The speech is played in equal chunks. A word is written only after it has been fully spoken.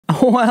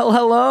Well,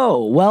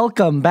 hello.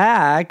 Welcome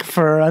back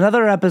for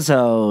another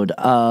episode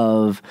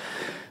of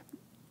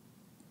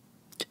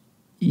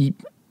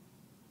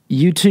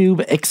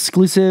YouTube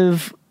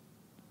exclusive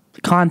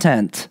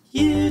content.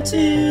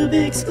 YouTube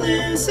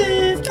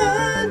exclusive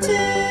content.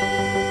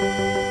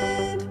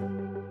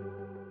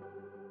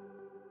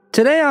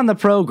 Today on the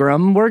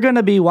program, we're going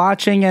to be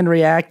watching and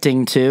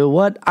reacting to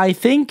what I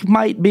think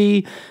might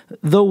be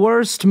the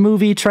worst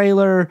movie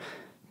trailer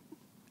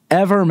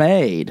ever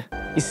made.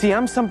 You see,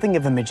 I'm something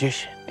of a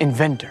magician,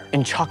 inventor,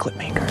 and chocolate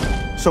maker.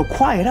 So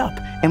quiet up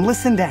and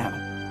listen down.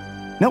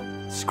 Nope,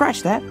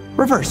 scratch that,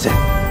 reverse it.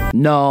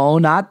 No,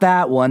 not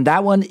that one.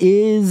 That one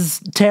is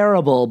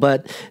terrible,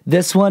 but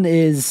this one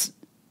is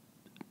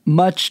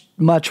much,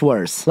 much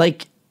worse.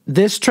 Like,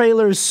 this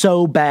trailer is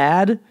so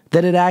bad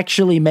that it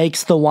actually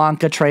makes the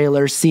Wonka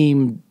trailer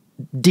seem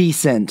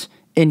decent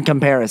in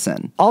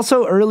comparison.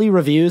 Also, early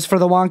reviews for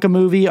the Wonka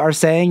movie are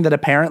saying that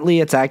apparently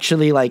it's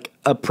actually like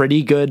a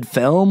pretty good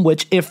film,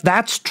 which if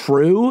that's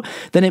true,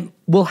 then it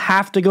will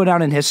have to go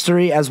down in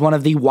history as one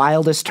of the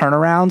wildest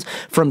turnarounds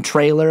from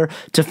trailer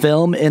to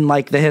film in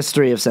like the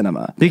history of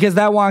cinema. Because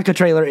that Wonka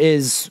trailer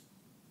is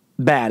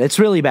bad. It's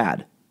really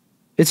bad.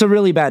 It's a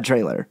really bad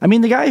trailer. I mean,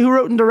 the guy who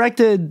wrote and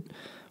directed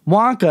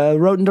Wonka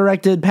wrote and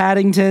directed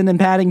Paddington and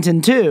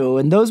Paddington 2,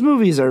 and those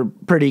movies are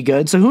pretty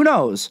good, so who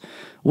knows?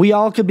 We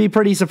all could be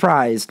pretty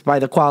surprised by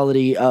the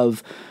quality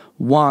of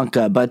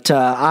Wonka, but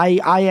I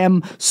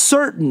am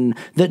certain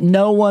that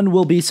no one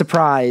will be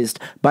surprised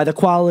by the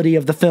quality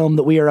of the film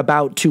that we are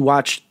about to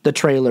watch the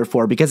trailer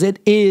for, because it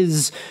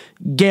is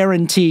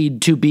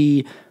guaranteed to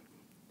be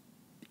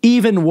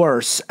even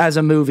worse as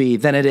a movie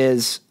than it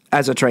is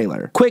as a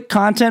trailer. Quick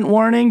content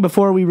warning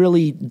before we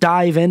really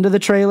dive into the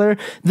trailer.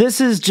 This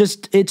is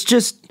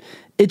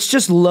it's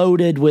just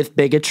loaded with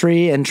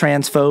bigotry and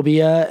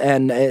transphobia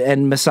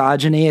and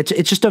misogyny.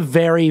 It's just a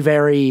very,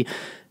 very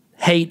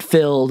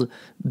hate-filled,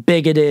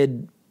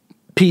 bigoted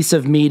piece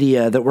of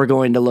media that we're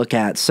going to look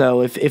at.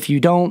 So if you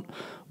don't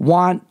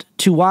want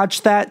to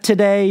watch that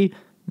today,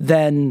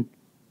 then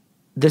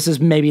this is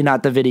maybe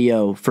not the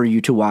video for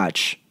you to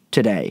watch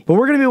today. But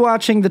we're going to be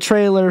watching the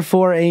trailer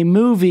for a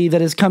movie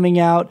that is coming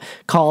out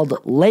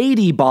called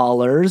Lady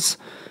Ballers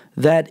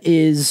that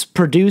is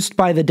produced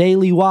by the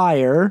Daily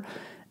Wire.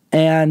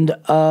 And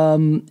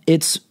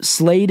it's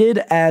slated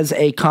as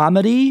a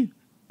comedy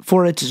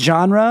for its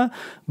genre,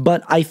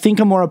 but I think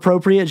a more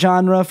appropriate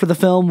genre for the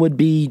film would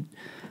be,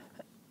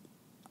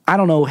 I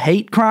don't know,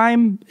 hate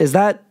crime? Is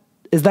that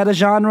a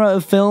genre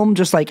of film,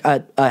 just like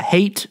a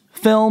hate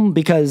film?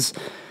 Because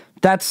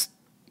that's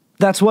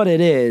what it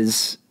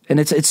is, and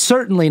it's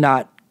certainly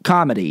not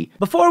comedy.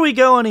 Before we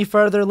go any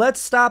further,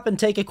 let's stop and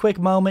take a quick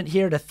moment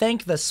here to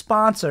thank the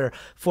sponsor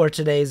for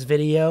today's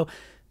video,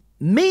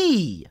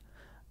 me.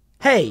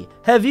 Hey,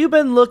 have you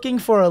been looking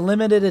for a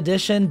limited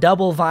edition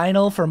double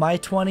vinyl for my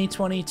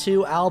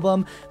 2022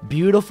 album,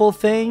 Beautiful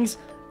Things?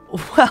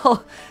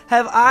 Well,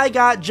 have I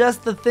got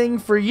just the thing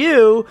for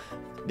you?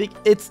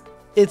 It's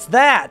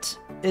that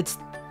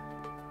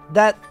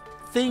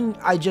thing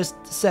I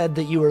just said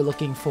that you were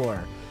looking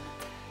for.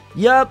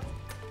 Yup.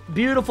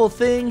 Beautiful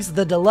Things,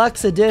 the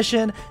deluxe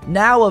edition,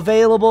 now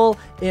available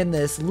in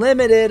this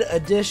limited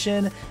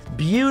edition,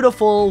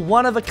 beautiful,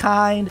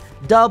 one-of-a-kind,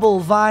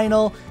 double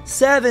vinyl,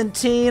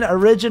 17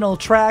 original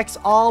tracks,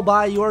 all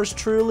by yours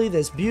truly.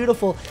 This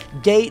beautiful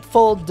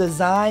gatefold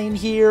design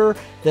here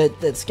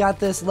that's got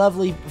this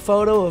lovely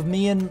photo of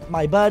me and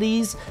my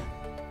buddies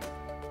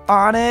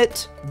on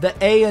it. The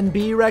A and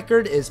B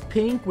record is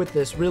pink with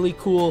this really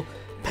cool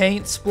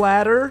paint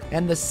splatter,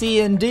 and the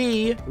C and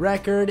D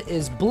record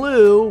is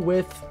blue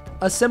with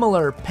a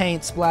similar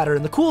paint splatter.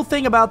 And the cool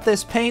thing about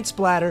this paint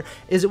splatter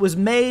is it was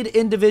made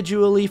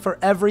individually for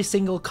every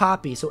single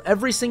copy. So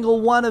every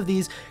single one of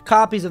these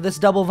copies of this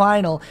double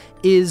vinyl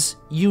is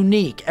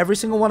unique. Every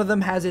single one of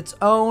them has its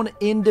own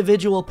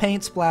individual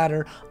paint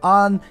splatter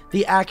on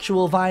the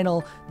actual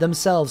vinyl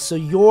themselves. So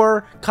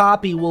your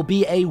copy will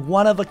be a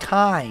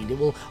one-of-a-kind. It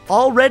will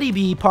already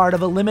be part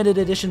of a limited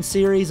edition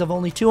series of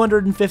only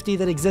 250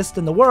 that exist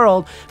in the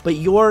world, but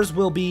yours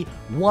will be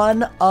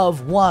one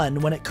of one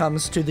when it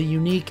comes to the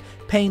unique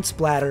paint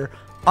splatter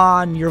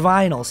on your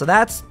vinyl. So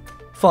that's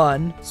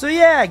fun. So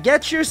yeah,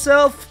 get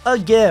yourself a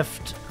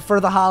gift for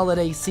the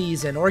holiday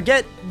season, or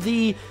get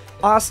the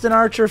Austin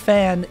Archer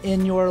fan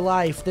in your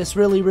life this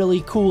really,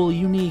 really cool,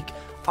 unique,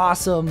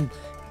 awesome,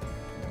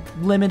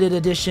 limited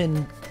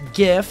edition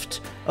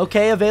gift.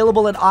 Okay,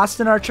 available at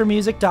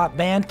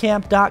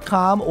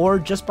austinarchermusic.bandcamp.com, or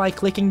just by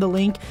clicking the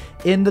link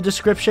in the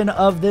description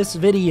of this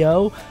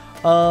video.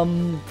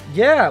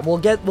 Yeah, we'll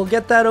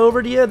get that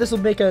over to you. This will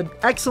make an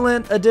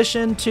excellent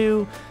addition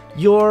to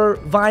your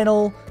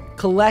vinyl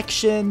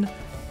collection.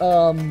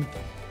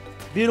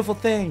 Beautiful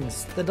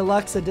Things, the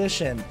deluxe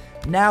edition,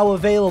 now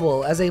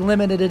available as a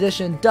limited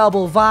edition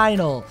double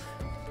vinyl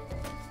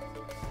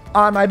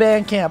on my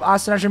Bandcamp,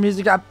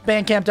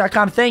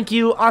 austinarchermusic.bandcamp.com. Thank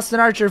you, Austin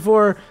Archer,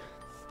 for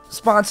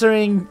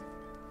sponsoring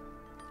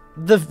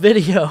the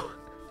video.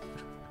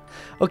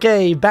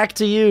 Okay, back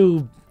to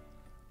you,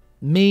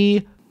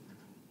 me.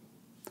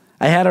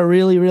 I had a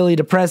really, really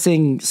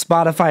depressing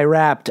Spotify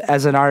Wrapped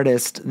as an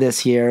artist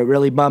this year. It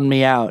really bummed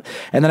me out.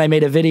 And then I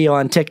made a video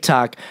on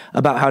TikTok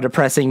about how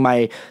depressing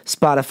my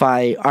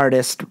Spotify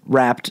artist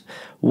Wrapped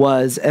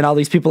was. And all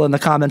these people in the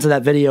comments of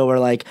that video were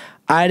like,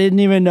 I didn't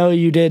even know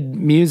you did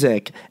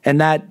music. And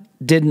that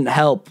didn't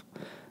help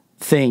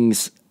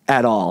things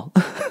at all.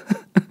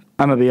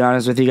 I'm gonna be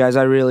honest with you guys.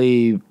 I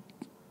really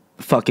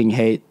fucking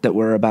hate that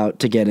we're about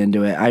to get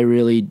into it. I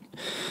really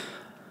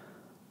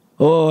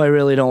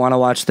don't want to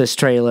watch this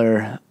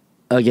trailer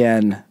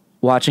again.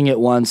 Watching it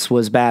once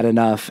was bad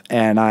enough,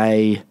 and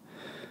I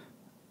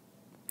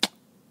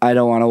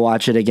don't want to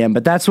watch it again.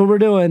 But that's what we're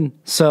doing.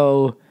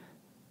 So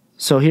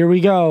here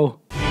we go.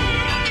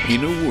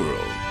 In a world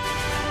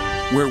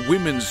where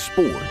women's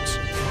sports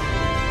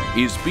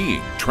is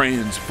being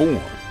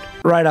transformed.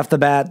 Right off the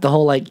bat, the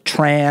whole like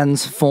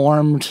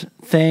transformed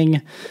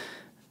thing.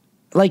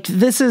 Like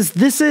this is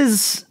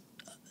the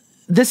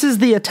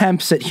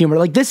attempts at humor.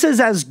 Like this is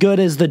as good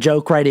as the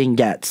joke writing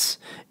gets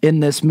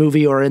in this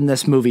movie or in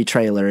this movie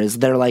trailer. Is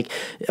they're like,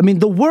 I mean,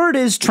 the word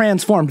is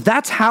transformed.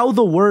 That's how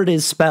the word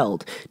is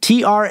spelled.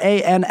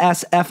 Transformed.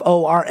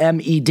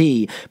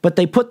 But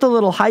they put the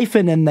little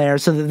hyphen in there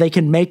so that they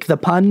can make the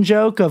pun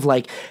joke of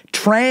like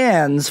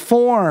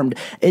transformed.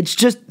 It's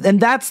just,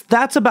 and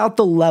that's about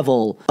the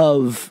level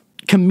of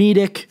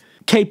comedic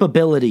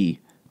capability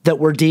that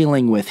we're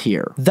dealing with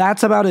here.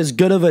 That's about as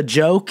good of a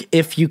joke,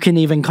 if you can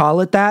even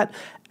call it that,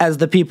 as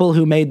the people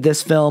who made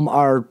this film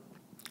are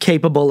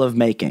capable of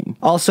making.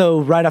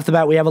 Also, right off the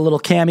bat, we have a little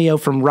cameo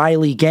from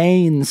Riley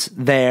Gaines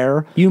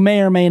there. You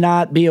may or may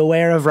not be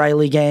aware of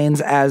Riley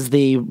Gaines as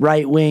the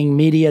right-wing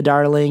media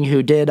darling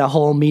who did a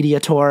whole media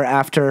tour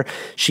after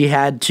she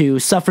had to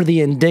suffer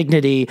the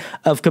indignity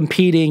of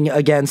competing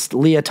against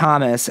Leah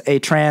Thomas, a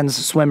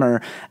trans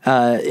swimmer,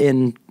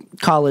 in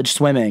college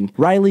swimming.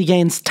 Riley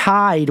Gaines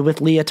tied with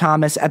Leah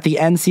Thomas at the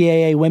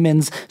NCAA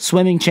Women's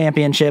Swimming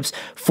Championships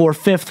for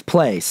 5th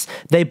place.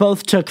 They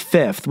both took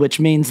 5th,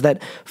 which means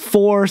that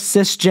 4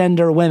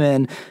 cisgender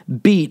women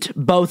beat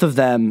both of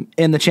them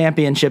in the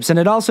championships. And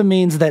it also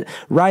means that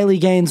Riley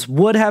Gaines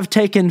would have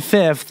taken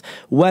 5th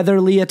whether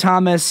Leah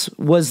Thomas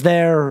was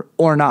there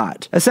or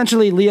not.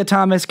 Essentially, Leah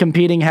Thomas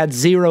competing had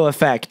zero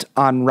effect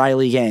on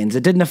Riley Gaines.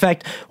 It didn't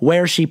affect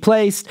where she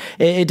placed.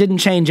 It didn't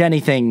change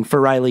anything for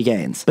Riley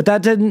Gaines. But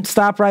that didn't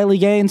stop Riley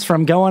Gaines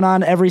from going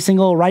on every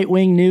single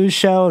right-wing news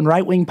show and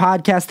right-wing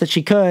podcast that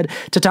she could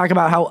to talk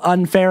about how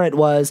unfair it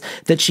was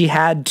that she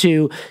had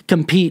to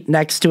compete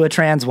next to a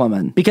trans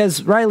woman.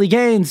 Because Riley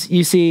Gaines,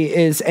 you see,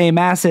 is a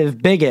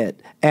massive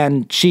bigot,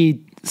 and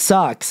she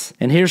sucks.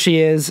 And here she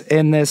is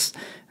in this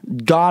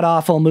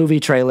god-awful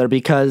movie trailer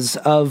because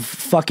of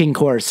fucking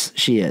course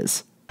she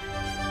is.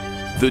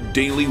 The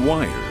Daily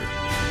Wire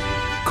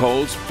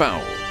calls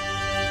foul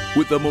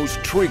with the most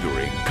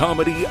triggering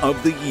comedy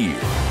of the year.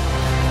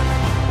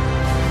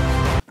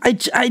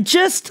 I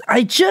just,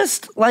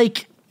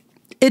 like,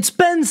 it's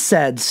been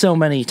said so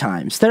many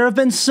times. There have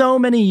been so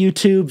many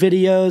YouTube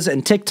videos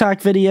and TikTok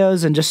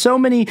videos and just so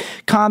many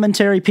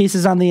commentary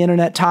pieces on the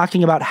internet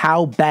talking about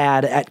how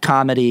bad at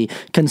comedy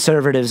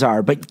conservatives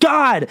are. But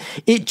God,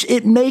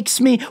 it makes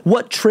me,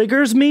 what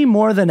triggers me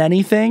more than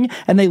anything,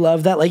 and they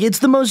love that, like, it's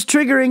the most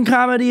triggering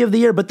comedy of the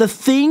year. But the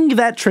thing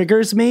that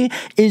triggers me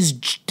is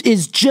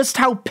just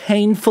how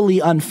painfully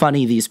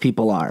unfunny these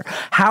people are.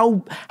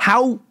 How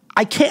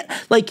I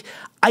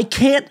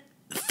can't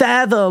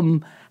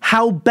fathom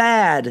how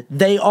bad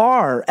they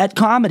are at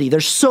comedy.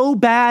 They're so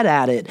bad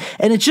at it.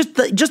 And it's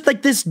just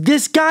like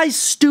this guy's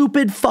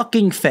stupid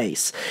fucking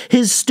face.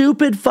 His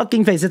stupid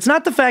fucking face. It's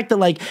not the fact that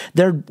like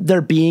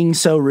they're being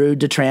so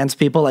rude to trans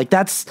people. Like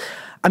that's,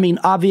 I mean,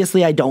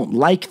 obviously I don't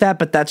like that,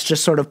 but that's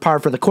just sort of par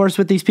for the course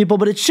with these people.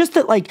 But it's just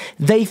that like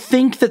they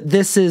think that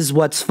this is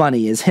what's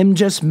funny, is him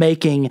just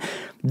making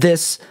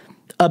this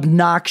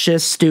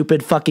obnoxious,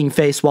 stupid fucking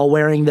face while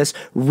wearing this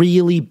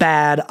really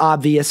bad,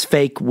 obvious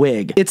fake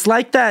wig. It's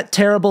like that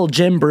terrible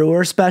Jim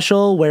Breuer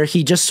special where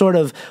he just sort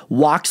of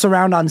walks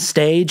around on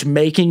stage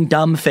making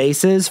dumb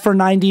faces for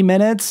 90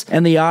 minutes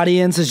and the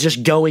audience is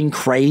just going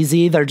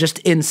crazy. They're just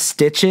in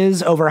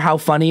stitches over how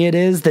funny it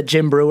is that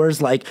Jim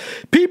Brewer's like,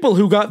 people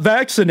who got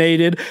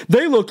vaccinated,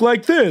 they look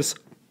like this.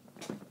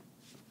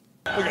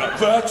 I got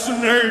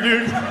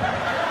vaccinated.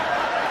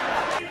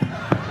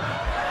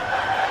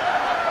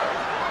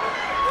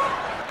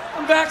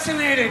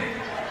 Vaccinated.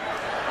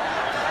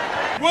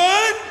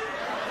 What?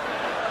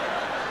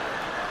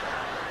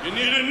 You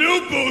need a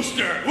new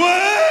booster.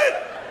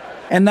 What?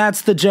 And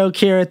that's the joke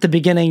here at the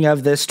beginning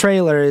of this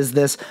trailer, is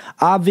this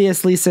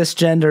obviously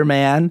cisgender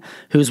man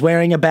who's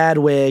wearing a bad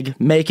wig,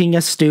 making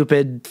a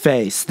stupid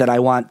face that I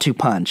want to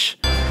punch.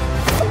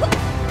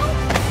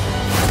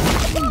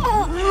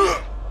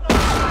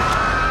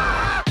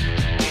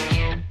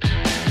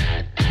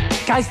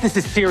 Guys, this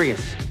is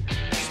serious.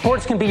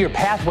 Sports can be your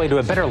pathway to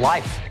a better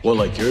life. Well,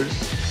 like yours?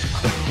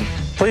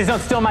 Please don't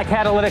steal my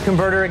catalytic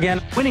converter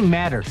again. Winning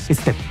matters.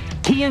 It's the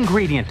key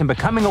ingredient in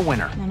becoming a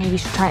winner. Maybe you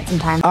should try it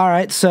sometime. All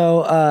right,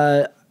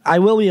 so I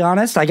will be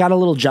honest, I got a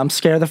little jump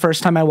scare the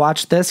first time I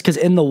watched this, because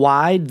in the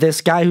wide,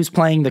 this guy who's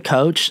playing the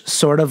coach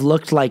sort of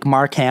looked like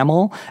Mark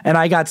Hamill, and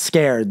I got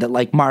scared that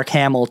like Mark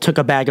Hamill took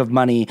a bag of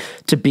money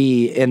to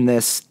be in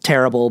this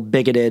terrible,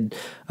 bigoted,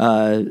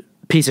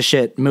 piece of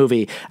shit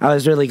movie. I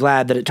was really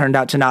glad that it turned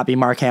out to not be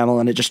Mark Hamill,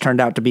 and it just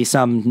turned out to be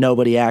some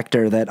nobody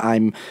actor that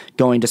I'm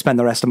going to spend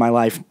the rest of my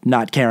life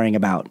not caring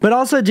about. But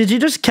also, did you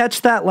just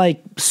catch that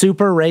like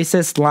super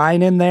racist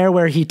line in there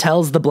where he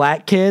tells the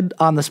black kid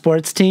on the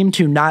sports team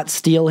to not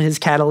steal his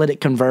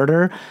catalytic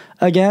converter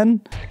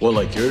again? Well,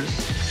 like yours?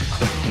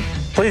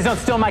 Please don't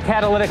steal my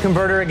catalytic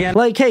converter again.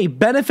 Like, hey,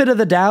 benefit of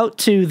the doubt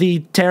to the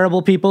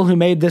terrible people who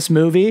made this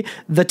movie.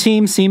 The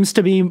team seems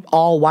to be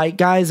all white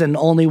guys and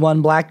only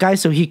one black guy,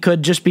 so he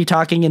could just be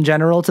talking in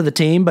general to the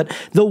team. But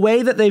the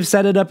way that they've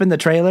set it up in the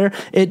trailer,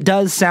 it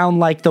does sound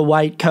like the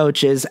white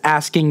coach is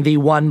asking the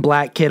one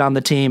black kid on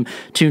the team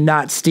to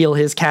not steal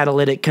his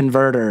catalytic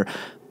converter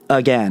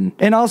again.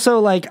 And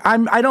also, like,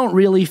 I don't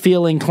really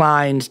feel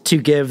inclined to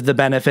give the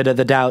benefit of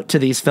the doubt to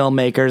these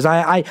filmmakers.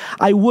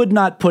 I would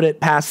not put it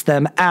past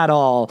them at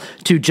all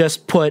to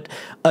just put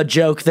a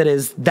joke that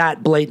is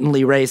that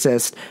blatantly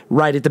racist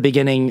right at the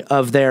beginning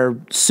of their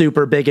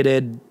super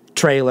bigoted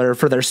trailer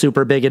for their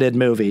super bigoted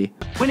movie.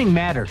 Winning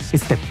matters.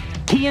 It's the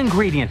key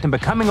ingredient in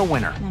becoming a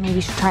winner. Maybe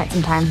you should try it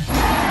sometime.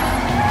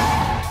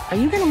 Are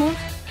you gonna move?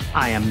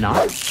 I am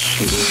not.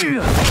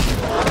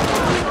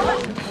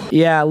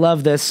 Yeah, I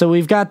love this. So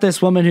we've got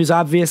this woman who's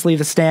obviously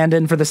the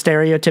stand-in for the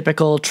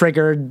stereotypical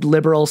triggered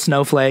liberal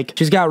snowflake.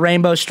 She's got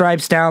rainbow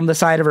stripes down the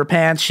side of her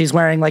pants. She's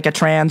wearing like a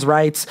trans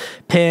rights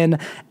pin,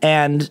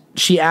 and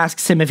she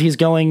asks him if he's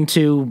going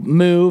to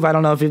move. I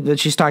don't know if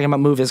she's talking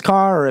about move his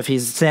car or if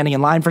he's standing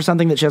in line for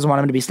something that she doesn't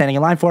want him to be standing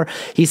in line for.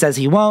 He says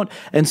he won't,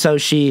 and so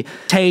she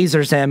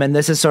tasers him, and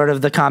this is sort of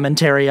the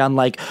commentary on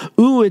like,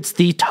 ooh, it's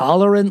the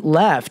tolerant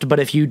left, but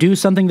if you do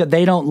something that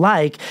they don't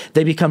like,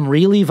 they become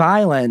really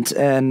violent.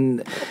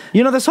 And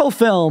you know, this whole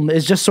film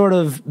is just sort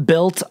of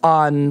built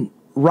on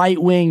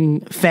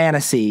right-wing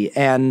fantasy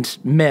and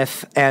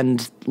myth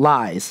and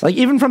lies. Like,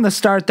 even from the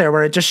start there,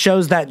 where it just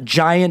shows that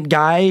giant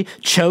guy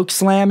choke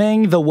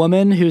slamming the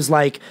woman who's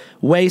like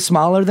way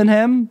smaller than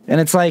him. And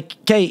it's like,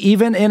 okay,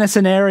 even in a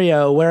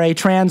scenario where a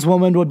trans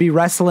woman would be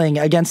wrestling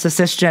against a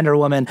cisgender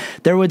woman,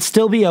 there would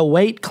still be a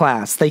weight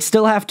class. They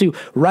still have to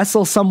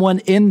wrestle someone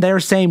in their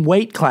same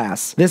weight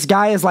class. This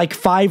guy is like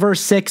 5 or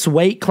 6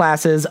 weight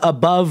classes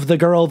above the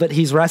girl that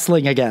he's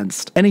wrestling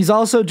against. And he's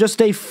also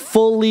just a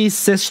fully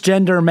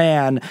cisgender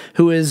man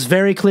who is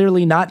very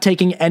clearly not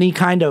taking any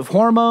kind of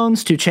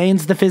hormones to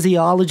change the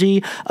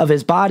physiology of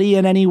his body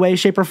in any way,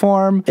 shape, or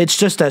form. It's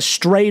just a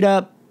straight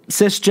up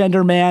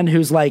cisgender man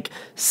who's like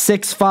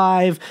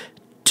 6'5",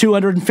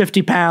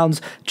 250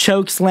 pounds,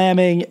 choke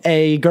slamming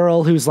a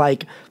girl who's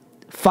like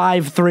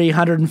 5'3",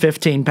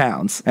 115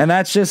 pounds. And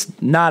that's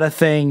just not a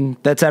thing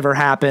that's ever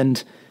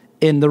happened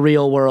in the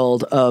real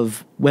world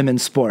of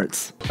women's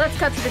sports. Let's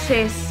cut to the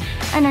chase.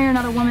 I know you're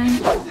not a woman.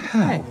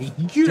 Hey,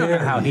 you don't know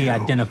how he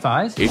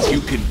identifies. If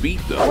you can beat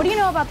them, What do you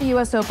know about the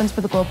U.S. Opens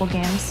for the Global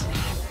Games?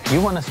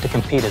 You want us to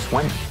compete as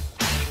women.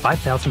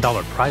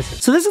 $5,000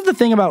 prizes. So this is the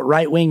thing about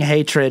right-wing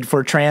hatred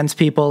for trans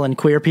people and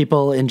queer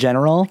people in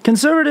general.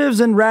 Conservatives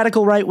and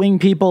radical right-wing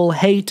people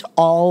hate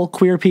all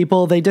queer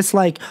people. They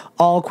dislike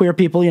all queer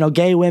people, you know,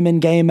 gay women,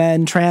 gay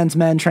men, trans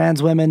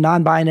women,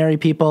 non-binary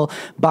people,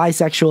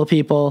 bisexual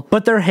people.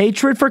 But their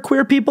hatred for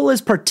queer people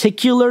is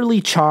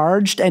particularly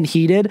charged and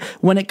heated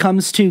when it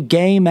comes to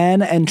gay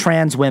men and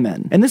trans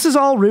women. And this is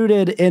all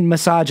rooted in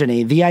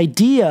misogyny. The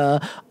idea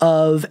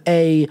of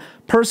a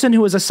person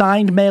who was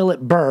assigned male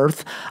at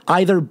birth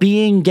either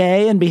being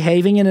gay and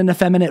behaving in an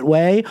effeminate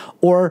way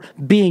or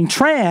being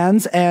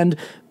trans and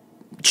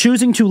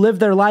choosing to live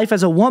their life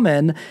as a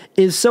woman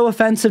is so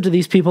offensive to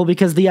these people,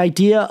 because the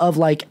idea of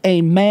like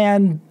a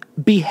man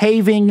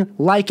behaving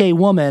like a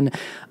woman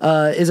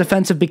is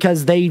offensive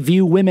because they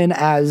view women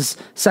as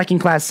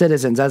second-class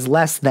citizens, as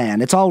less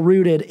than. It's all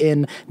rooted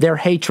in their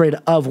hatred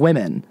of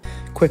women.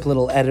 Quick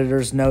little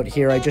editor's note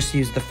here. I just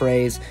used the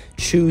phrase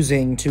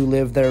choosing to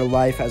live their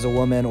life as a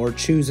woman or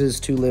chooses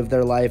to live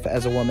their life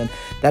as a woman.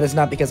 That is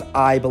not because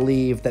I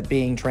believe that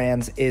being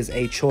trans is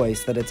a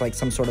choice, that it's like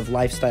some sort of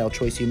lifestyle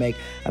choice you make.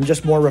 I'm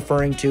just more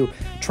referring to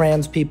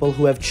trans people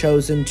who have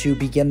chosen to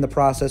begin the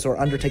process or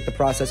undertake the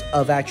process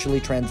of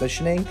actually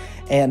transitioning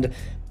and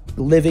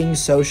living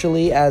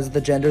socially as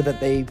the gender that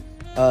they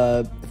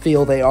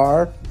feel they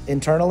are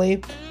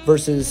internally,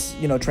 versus,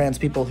 you know, trans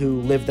people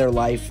who live their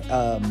life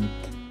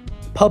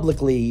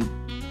publicly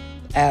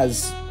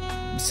as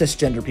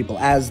cisgender people,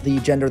 as the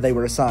gender they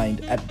were assigned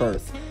at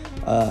birth.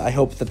 I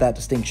hope that that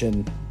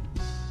distinction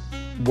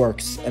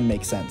works and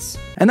makes sense.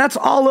 And that's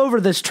all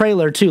over this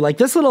trailer too. Like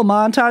this little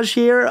montage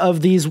here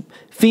of these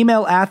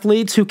female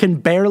athletes who can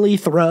barely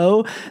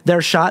throw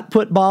their shot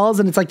put balls,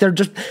 and it's like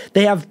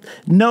they have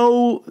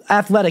no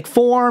athletic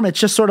form. It's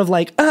just sort of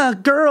like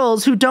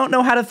girls who don't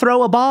know how to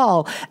throw a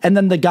ball, and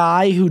then the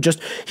guy who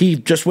just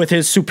with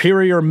his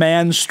superior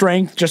man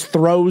strength just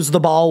throws the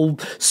ball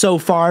so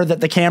far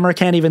that the camera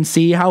can't even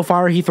see how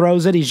far he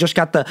throws it. He's just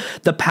got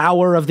the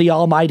power of the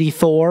almighty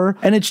Thor,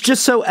 and it's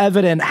just so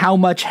evident how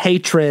much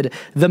hatred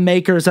the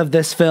makers of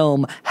this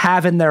film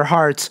have in their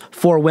hearts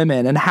for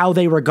women, and how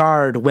they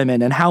regard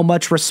women, and how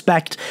much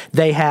respect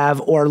they have,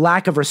 or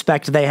lack of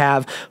respect they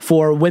have,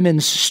 for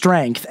women's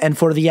strength and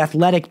for the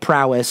athletic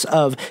prowess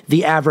of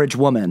the average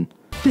woman.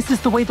 This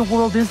is the way the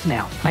world is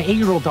now. My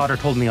 8-year-old daughter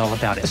told me all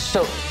about it.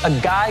 So a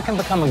guy can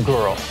become a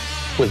girl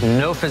with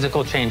no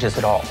physical changes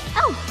at all.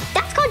 Oh,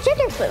 that's called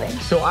gender fluid.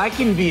 So I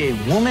can be a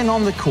woman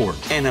on the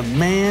court and a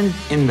man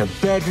in the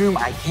bedroom.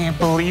 I can't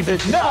believe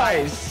it.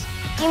 Nice!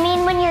 You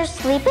mean when you're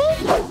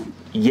sleeping?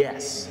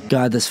 Yes.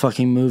 God, this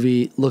fucking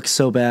movie looks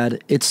so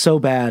bad. It's so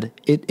bad.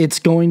 It's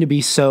going to be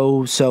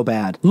so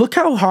bad. Look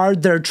how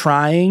hard they're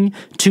trying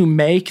to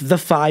make the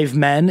 5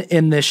 men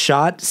in this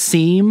shot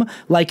seem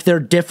like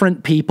they're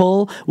different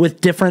people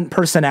with different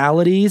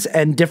personalities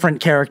and different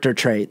character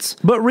traits.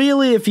 But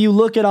really, if you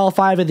look at all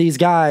 5 of these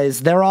guys,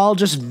 they're all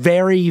just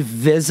very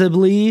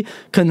visibly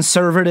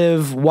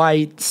conservative,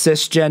 white,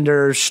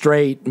 cisgender,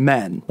 straight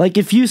men. Like,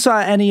 if you saw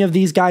any of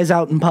these guys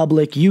out in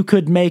public, you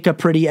could make a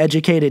pretty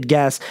educated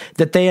guess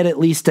that they had at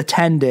least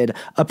attended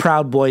a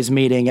Proud Boys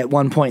meeting at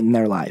one point in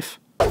their life.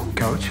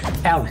 Coach?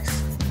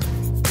 Alex,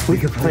 We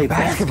could play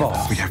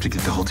basketball. We have to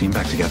get the whole team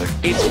back together.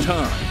 It's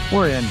time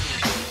We're in.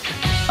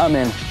 I'm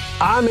in.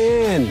 I'm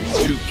in.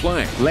 to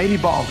play Lady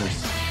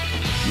Balders.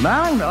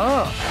 Mount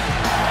up.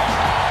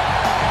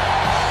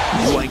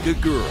 like a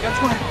girl.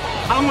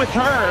 I'm with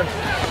her.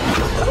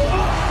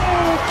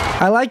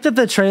 I like that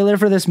the trailer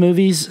for this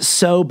movie's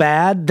so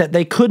bad that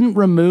they couldn't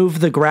remove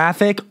the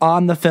graphic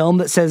on the film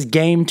that says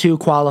Game 2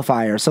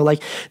 qualifier. So,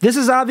 like, this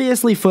is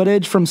obviously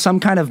footage from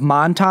some kind of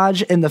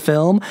montage in the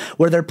film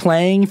where they're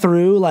playing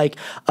through, like,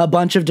 a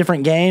bunch of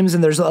different games,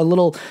 and there's a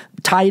little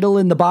title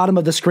in the bottom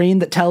of the screen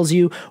that tells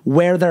you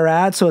where they're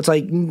at. So it's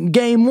like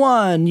Game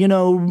 1,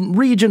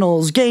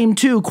 regionals, Game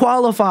 2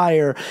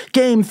 qualifier,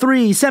 Game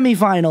 3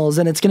 semifinals,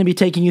 and it's going to be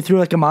taking you through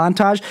like a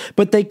montage,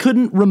 but they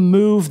couldn't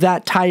remove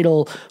that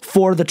title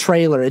for the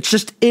trailer. It's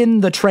just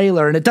in the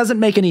trailer, and it doesn't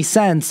make any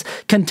sense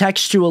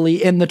contextually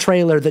in the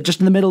trailer that just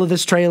in the middle of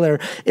this trailer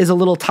is a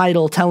little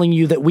title telling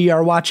you that we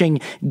are watching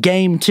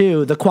Game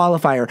 2, the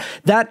qualifier.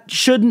 That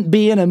shouldn't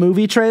be in a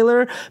movie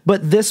trailer,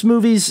 but this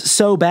movie's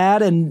so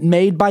bad and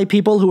made by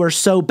people who are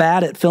so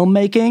bad at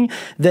filmmaking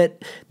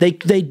that they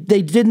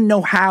didn't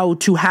know how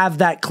to have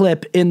that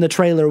clip in the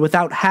trailer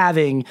without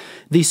having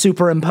the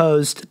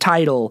superimposed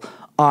title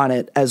on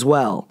it as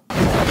well.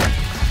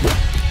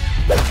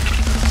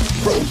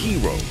 From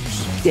heroes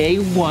Day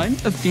 1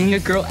 of being a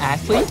girl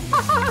athlete?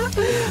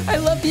 I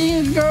love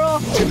being a girl.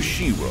 to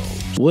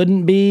sheroes.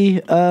 Wouldn't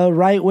be a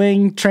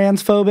right-wing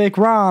transphobic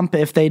romp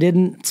if they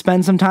didn't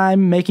spend some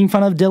time making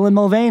fun of Dylan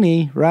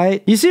Mulvaney,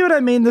 right? You see what I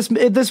mean?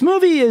 This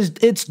movie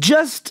it's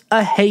just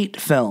a hate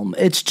film.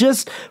 It's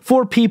just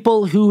for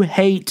people who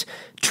hate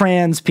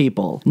trans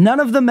people.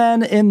 None of the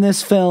men in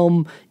this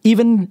film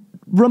even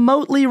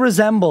remotely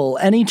resemble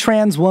any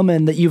trans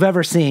woman that you've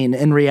ever seen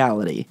in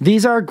reality.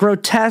 These are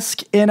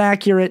grotesque,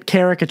 inaccurate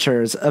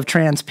caricatures of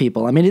trans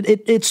people. I mean,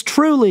 it's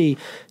truly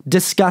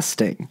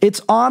disgusting. It's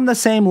on the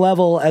same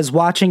level as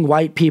watching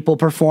white people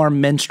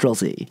perform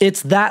minstrelsy.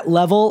 It's that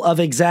level of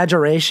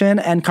exaggeration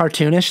and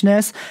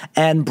cartoonishness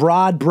and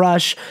broad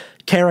brush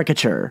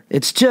caricature.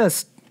 It's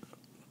just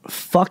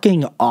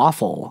fucking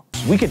awful.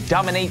 We could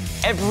dominate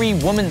every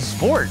woman's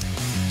sport.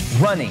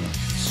 Running,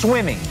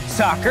 swimming,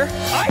 soccer.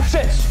 I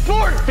said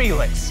sport,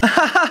 Felix!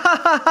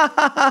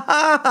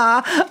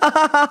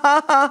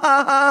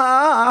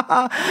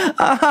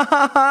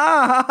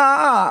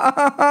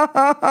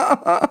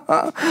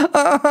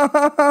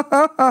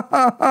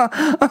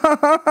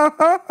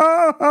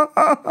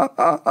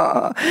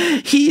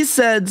 He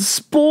said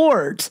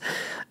sport,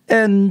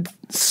 and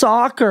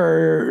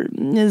soccer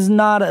is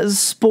not a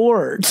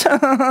sport.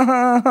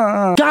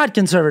 God,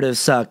 conservatives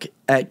suck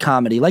at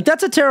comedy. Like,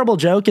 that's a terrible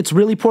joke. It's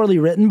really poorly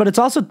written, but it's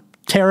also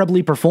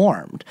terribly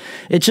performed.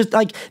 It's just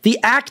like the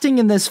acting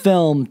in this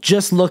film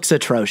just looks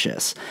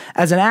atrocious.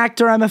 As an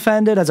actor, I'm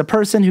offended. As a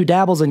person who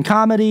dabbles in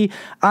comedy,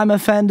 I'm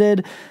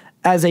offended.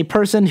 As a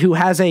person who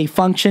has a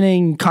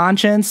functioning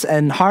conscience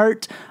and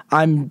heart,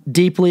 I'm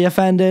deeply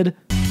offended.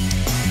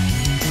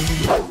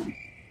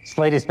 It's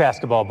ladies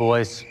basketball,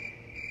 boys.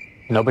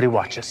 Nobody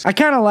watches. I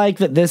kind of like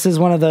that this is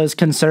one of those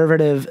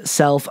conservative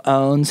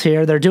self-owns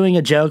here. They're doing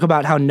a joke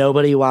about how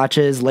nobody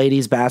watches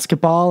ladies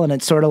basketball, and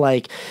it's sort of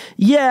like,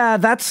 yeah,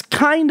 that's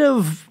kind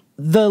of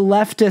the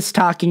leftist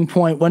talking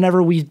point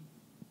whenever we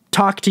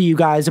talk to you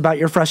guys about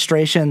your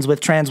frustrations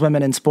with trans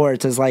women in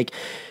sports, is like,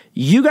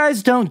 you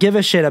guys don't give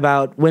a shit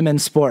about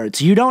women's sports.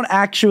 You don't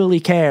actually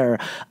care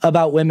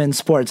about women's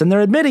sports. And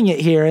they're admitting it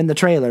here in the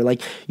trailer.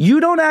 Like, you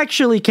don't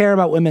actually care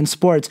about women's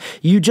sports.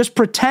 You just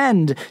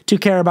pretend to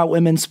care about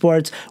women's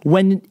sports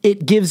when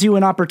it gives you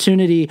an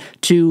opportunity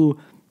to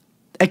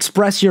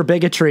express your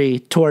bigotry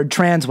toward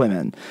trans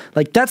women.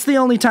 Like, that's the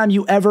only time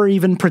you ever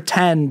even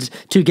pretend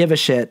to give a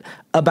shit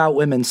about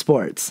women's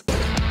sports.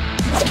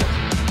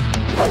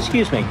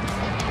 Excuse me.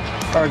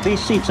 Are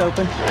these seats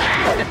open?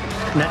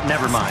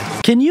 Never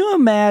mind. Can you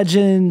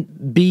imagine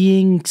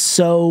being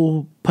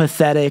so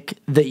pathetic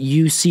that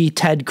you see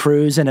Ted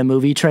Cruz in a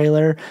movie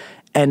trailer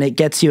and it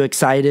gets you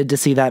excited to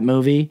see that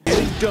movie?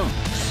 And dunks.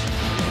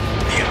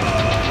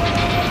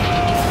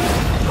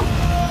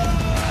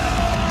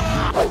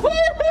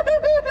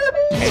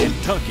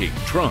 And tucking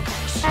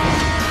trunks.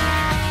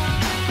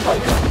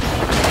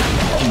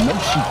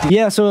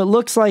 Yeah, so it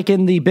looks like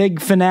in the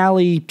big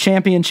finale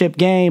championship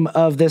game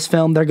of this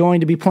film, they're going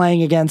to be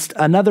playing against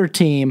another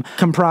team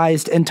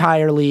comprised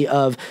entirely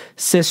of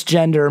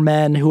cisgender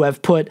men who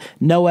have put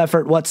no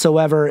effort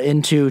whatsoever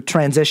into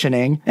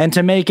transitioning. And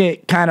to make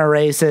it kind of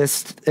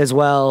racist as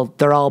well,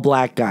 they're all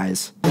black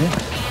guys.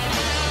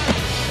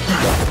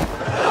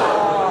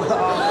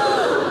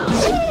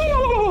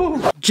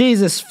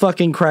 Jesus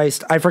fucking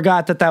Christ. I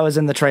forgot that was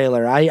in the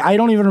trailer. I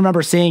don't even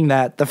remember seeing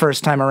that the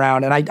first time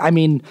around. And I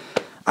mean,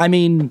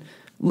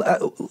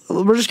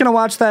 we're just going to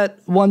watch that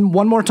one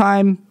more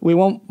time. We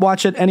won't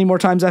watch it any more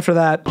times after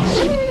that.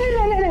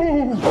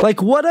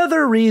 Like, what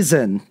other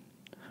reason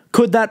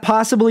could that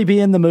possibly be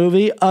in the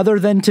movie other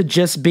than to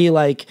just be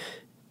like,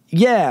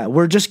 yeah,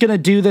 we're just going to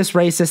do this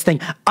racist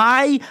thing.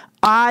 I'm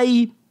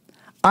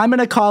going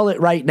to call it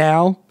right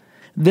now.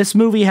 This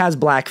movie has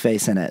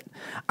blackface in it.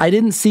 I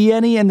didn't see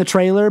any in the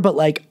trailer, but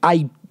like,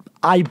 I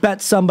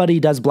bet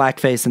somebody does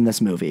blackface in this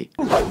movie.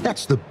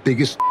 That's the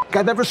biggest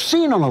I've ever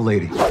seen on a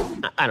lady.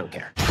 I don't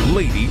care.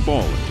 Lady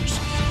Ballers.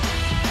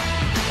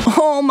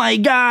 Oh my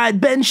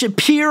God, Ben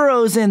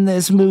Shapiro's in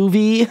this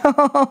movie.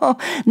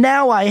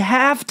 Now I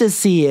have to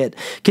see it.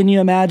 Can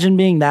you imagine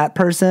being that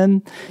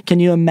person?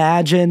 Can you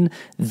imagine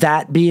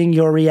that being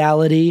your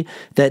reality?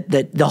 That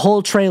the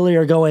whole trailer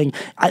you're going,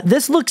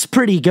 this looks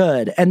pretty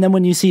good. And then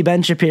when you see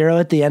Ben Shapiro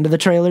at the end of the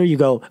trailer, you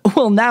go,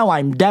 well, now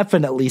I'm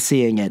definitely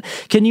seeing it.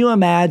 Can you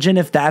imagine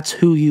if that's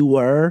who you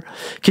were?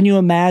 Can you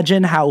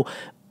imagine how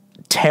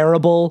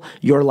terrible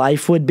your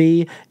life would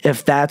be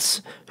if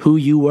that's who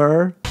you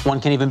were?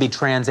 One can even be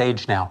trans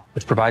age now,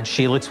 which provides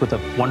Sheelix with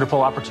a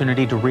wonderful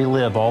opportunity to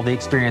relive all the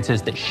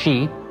experiences that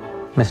she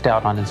missed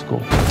out on in school.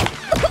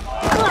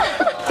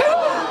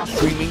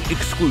 Streaming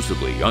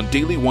exclusively on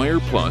Daily Wire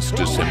Plus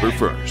December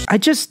 1st. I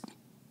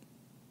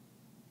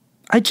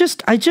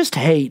just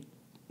hate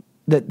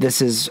that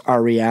this is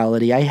our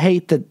reality. I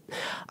hate that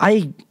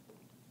and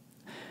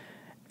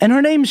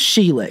her name's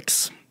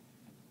Sheelix.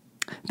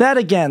 That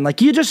again,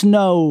 like, you just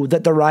know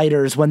that the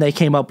writers, when they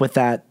came up with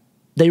that,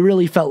 they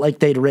really felt like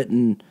they'd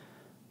written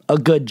a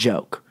good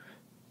joke.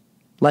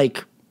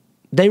 Like,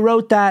 they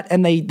wrote that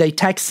and they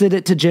texted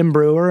it to Jim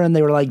Brewer and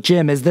they were like,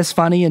 Jim, is this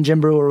funny? And Jim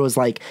Brewer was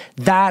like,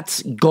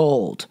 that's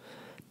gold.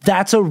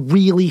 That's a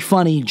really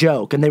funny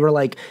joke. And they were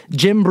like,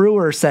 Jim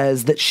Brewer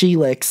says that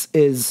Sheelix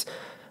is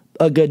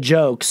a good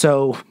joke.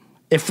 So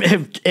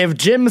if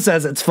Jim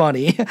says it's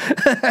funny,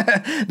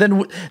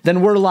 then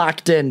we're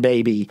locked in,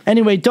 baby.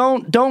 Anyway,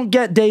 don't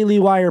get Daily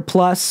Wire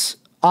Plus,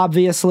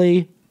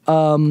 obviously.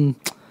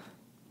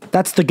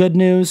 That's the good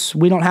news.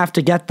 We don't have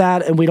to get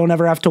that, and we don't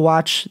ever have to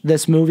watch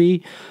this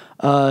movie.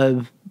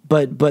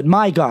 But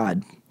my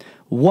God,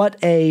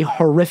 what a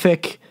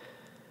horrific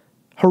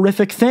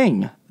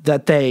thing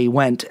that they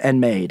went and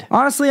made.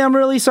 Honestly, I'm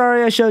really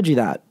sorry I showed you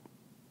that.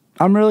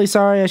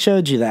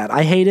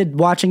 I hated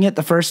watching it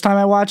the first time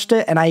I watched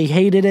it, and I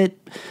hated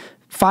it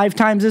 5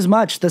 times as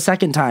much the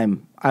second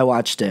time I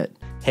watched it.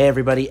 Hey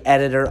everybody,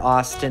 Editor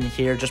Austin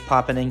here, just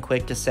popping in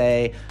quick to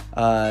say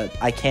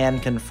I can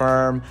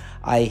confirm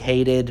I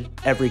hated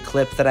every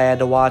clip that I had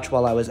to watch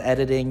while I was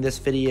editing this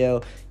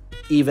video,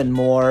 even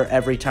more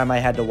every time I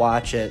had to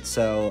watch it.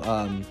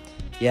 So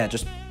yeah,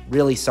 just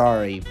really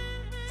sorry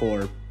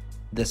for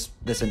this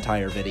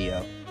entire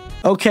video.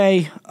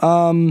 Okay,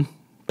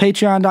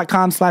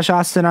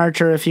 patreon.com/Austin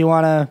Archer if you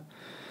want to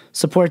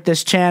support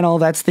this channel.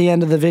 That's the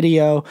end of the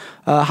video.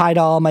 Hi to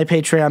all my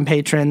Patreon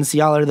patrons.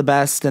 Y'all are the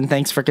best, and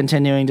thanks for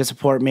continuing to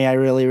support me. I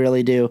really,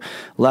 really do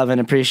love and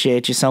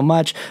appreciate you so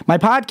much. My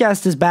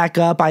podcast is back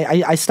up.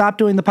 I stopped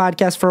doing the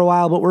podcast for a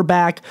while, but we're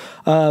back.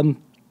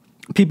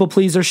 People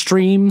Pleaser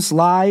streams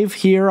live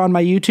here on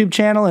my YouTube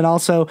channel, and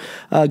also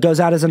goes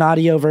out as an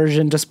audio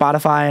version to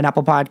Spotify and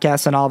Apple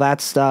Podcasts and all that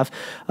stuff.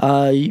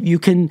 You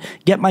can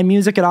get my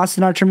music at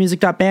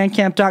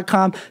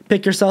austinarchermusic.bandcamp.com.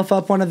 Pick yourself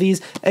up one of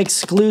these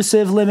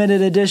exclusive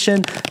limited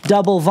edition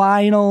double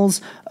vinyls.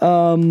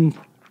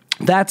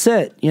 That's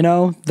it,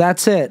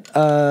 that's it.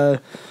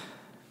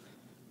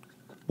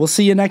 We'll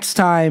see you next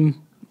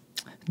time.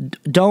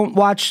 Don't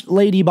watch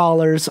Lady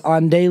Ballers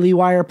on Daily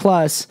Wire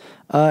Plus.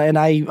 and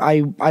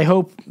I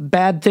hope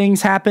bad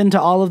things happen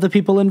to all of the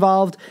people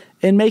involved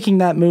in making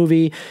that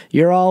movie.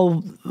 You're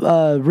all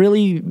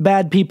really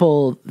bad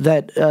people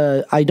that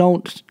I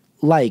don't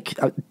like.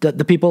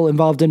 The people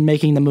involved in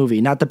making the movie,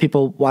 not the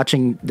people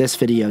watching this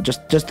video,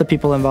 just the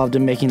people involved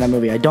in making that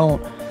movie. I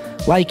don't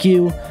like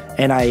you,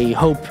 and I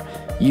hope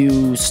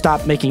you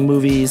stop making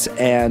movies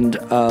and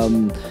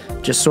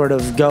just sort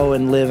of go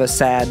and live a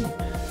sad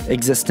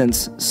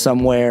existence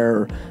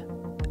somewhere.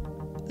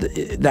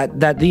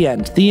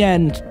 The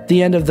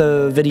end of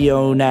the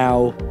video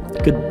now.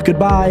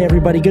 Goodbye,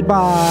 everybody.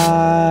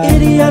 Goodbye.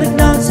 Idiotic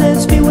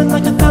nonsense, spewing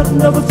like a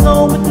fountain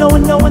overflowing with no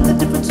one knowing the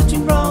difference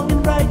between wrong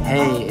and right.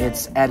 Hey,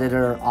 it's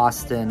Editor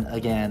Austin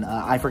again.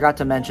 I forgot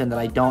to mention that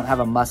I don't have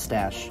a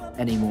mustache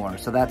anymore,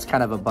 so that's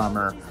kind of a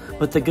bummer.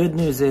 But the good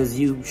news is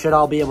you should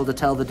all be able to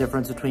tell the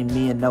difference between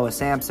me and Noah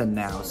Samsen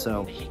now,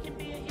 so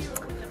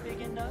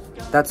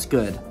that's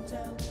good.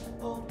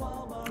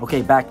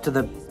 Okay, back to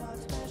the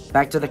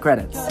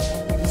credits.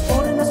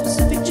 Born in a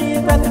specific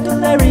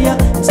geographical area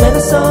instead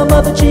of some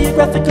other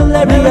geographical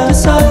area. America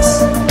sucks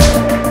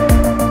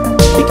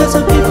because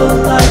of people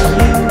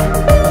like you.